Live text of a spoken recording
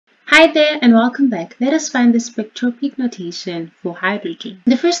Hi there and welcome back. Let us find the spectroscopic notation for hydrogen.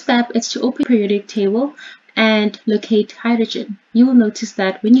 The first step is to open the periodic table and locate hydrogen. You will notice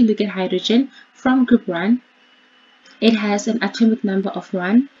that when you look at hydrogen from group 1, it has an atomic number of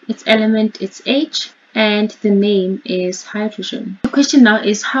 1, its element is H, and the name is hydrogen. The question now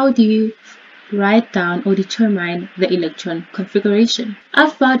is, how do you write down or determine the electron configuration?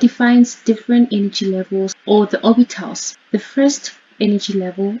 Alpha defines different energy levels or the orbitals. The first energy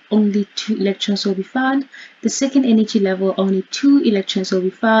level, only 2 electrons will be found. The second energy level, only 2 electrons will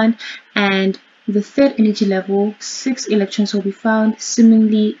be found. And the third energy level, 6 electrons will be found,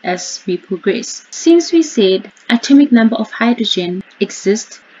 similarly as we progress. Since we said atomic number of hydrogen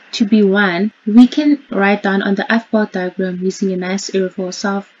exists to be 1, we can write down on the F-bar diagram using a nice arrow for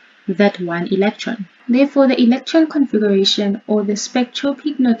ourselves that 1 electron. Therefore, the electron configuration or the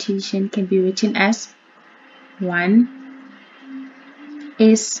spectroscopic notation can be written as 1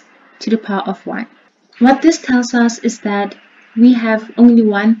 is to the power of 1. What this tells us is that we have only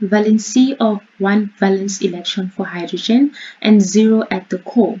one valency or one valence electron for hydrogen and 0 at the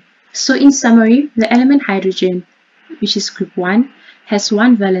core. So in summary, the element hydrogen, which is group 1, has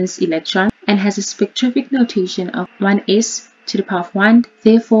one valence electron and has a spectroscopic notation of 1s to the power of 1.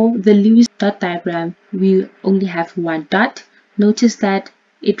 Therefore, the Lewis dot diagram, we only have one dot. Notice that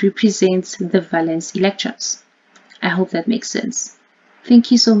it represents the valence electrons. I hope that makes sense.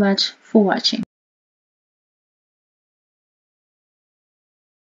 Thank you so much for watching.